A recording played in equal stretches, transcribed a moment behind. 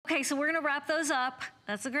Okay, so we're gonna wrap those up.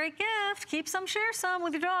 That's a great gift. Keep some, share some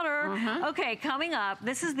with your daughter. Okay, coming up,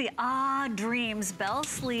 this is the Dreams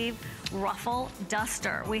BellSleeve Ruffle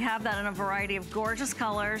Duster. We have that in a variety of gorgeous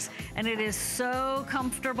colors, and it is so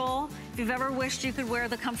comfortable. If you've ever wished you could wear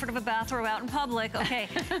the comfort of a bathrobe out in public, okay,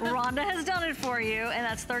 Rhonda has done it for you, and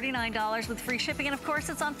that's $39 with free shipping. And of course,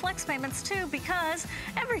 it's on flex payments too, because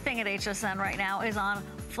everything at HSN right now is on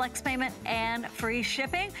flex payment and free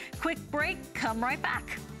shipping. Quick break, come right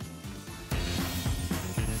back.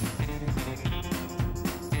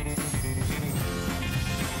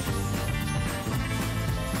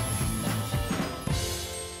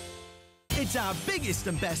 It's our biggest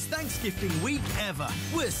and best Thanksgiving week ever.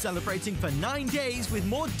 We're celebrating for 9 days with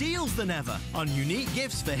more deals than ever on unique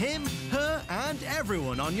gifts for him, her, and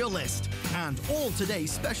everyone on your list. And all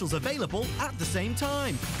today's specials available at the same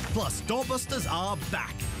time. Plus, doorbusters are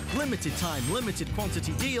back. Limited time, limited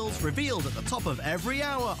quantity deals revealed at the top of every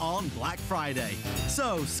hour on Black Friday.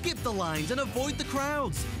 So skip the lines and avoid the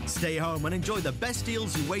crowds. Stay home and enjoy the best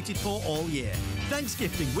deals you waited for all year.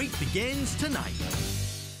 Thanksgiving week begins tonight.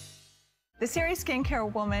 The Serious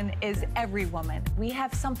Skincare woman is every woman. We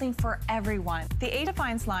have something for everyone. The A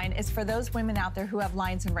Defiance line is for those women out there who have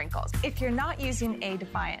lines and wrinkles. If you're not using A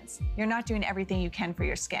Defiance, you're not doing everything you can for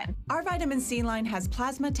your skin. Our vitamin C line has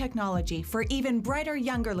plasma technology for even brighter,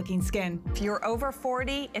 younger looking skin. If you're over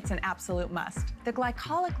 40, it's an absolute must. The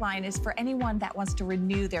glycolic line is for anyone that wants to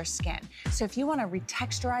renew their skin. So if you want to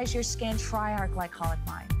retexturize your skin, try our glycolic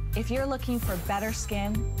line. If you're looking for better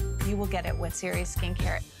skin, you will get it with Serious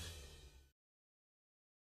Skincare.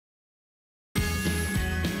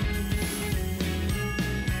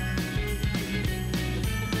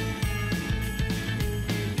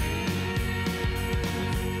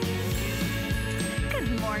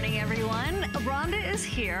 Rhonda is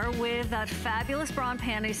here with that fabulous bra and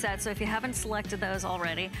panty set, so if you haven't selected those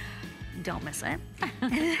already, don't miss it.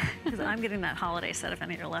 Because I'm getting that holiday set if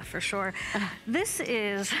any are left for sure. This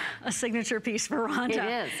is a signature piece for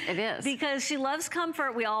Rhonda. It is. Because she loves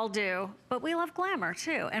comfort, we all do, but we love glamour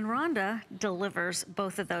too. And Rhonda delivers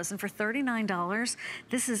both of those. And for $39,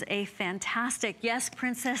 this is a fantastic, yes,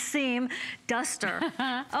 princess seam duster.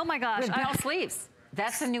 Oh my gosh. With bell sleeves.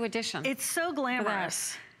 That's a new addition. It's so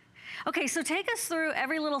glamorous. Okay, so take us through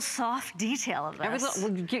every little soft detail of this.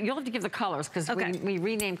 You'll have to give the colors because we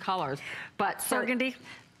rename colors. But Burgundy.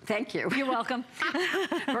 Thank you. You're welcome.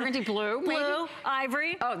 Burgundy blue, maybe? Blue,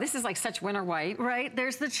 ivory. Oh, this is like such winter white. Right,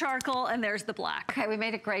 there's the charcoal and there's the black. Okay, we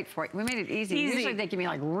made it great for you. We made it easy. Usually they give me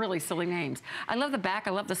like really silly names. I love the back, I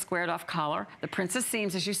love the squared off collar. The princess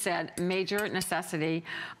seams, as you said, major necessity.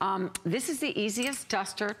 This is the easiest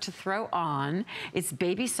duster to throw on. It's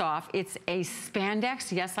baby soft. It's a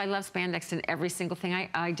spandex. Yes, I love spandex in every single thing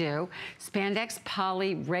I do. Spandex,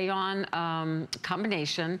 poly, rayon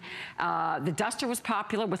combination. The duster was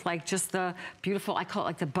popular with like just the beautiful, I call it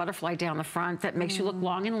like the butterfly down the front that makes you look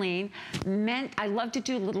long and lean. I love to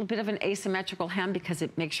do a little bit of an asymmetrical hem because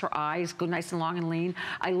it makes your eyes go nice and long and lean.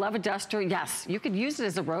 I love a duster. Yes, you could use it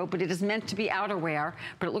as a robe, but it is meant to be outerwear,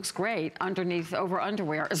 but it looks great underneath over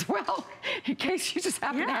underwear as well, in case you just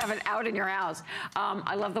happen to have it out in your house.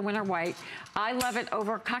 I love the winter white. I love it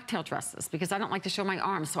over cocktail dresses because I don't like to show my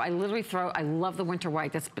arms, so I literally I love the winter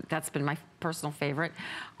white. That's been my personal favorite.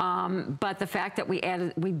 But the fact that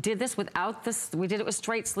we did this without this, we did it with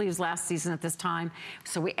straight sleeves last season at this time.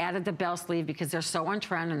 So we added the bell sleeve because they're so on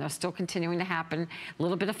trend and they're still continuing to happen. A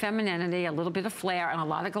little bit of femininity, a little bit of flair, and a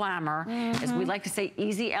lot of glamour. As we like to say,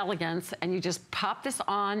 easy elegance. And you just pop this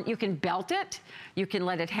on. You can belt it, you can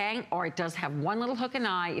let it hang, or it does have one little hook and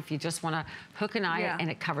eye if you just want to hook and eye it,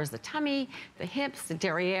 and it covers the tummy, the hips, the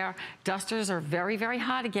derriere. Dusters are very, very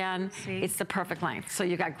hot again. It's the perfect length. So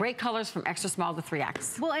you got great colors from extra small to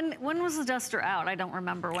 3X. Well, and when was the duster out? I don't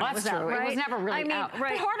remember when it was out, right? It was never really out.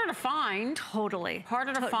 But harder to find. Totally.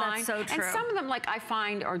 Harder to find. That's so true. And some of them, like I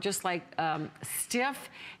find, are just like stiff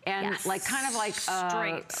and like kind of like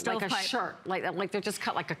straight, like a shirt, like they're just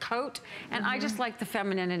cut like a coat. And I just like the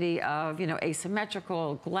femininity of, you know,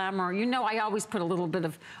 asymmetrical, glamour. You know, I always put a little bit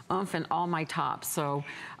of oomph in all my tops. So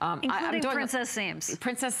including princess seams.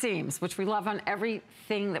 Princess seams, which we love on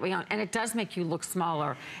everything that we own. And it does make you look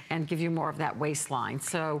smaller and give you more of that waistline.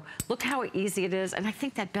 So look how easy it is. And I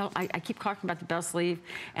think that belt, I keep talking about the bell sleeve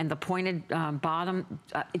and the pointed bottom.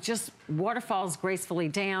 It just waterfalls gracefully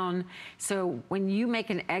down. So when you make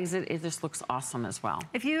an exit, it just looks awesome as well.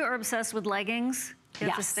 If you are obsessed with leggings, You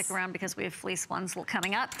have to stick around because we have fleece ones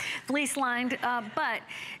coming up. Fleece lined,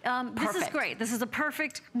 this is great. This is a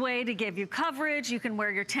perfect way to give you coverage. You can wear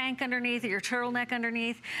your tank underneath or your turtleneck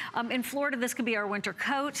underneath. In Florida, this could be our winter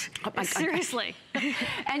coat. Seriously.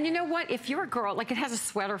 And you know what? If you're a girl, like it has a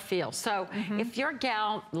sweater feel. So if you're a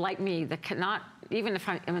gal like me that cannot, even if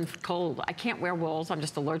I'm cold, I can't wear wools. I'm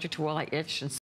just allergic to wool. I itch and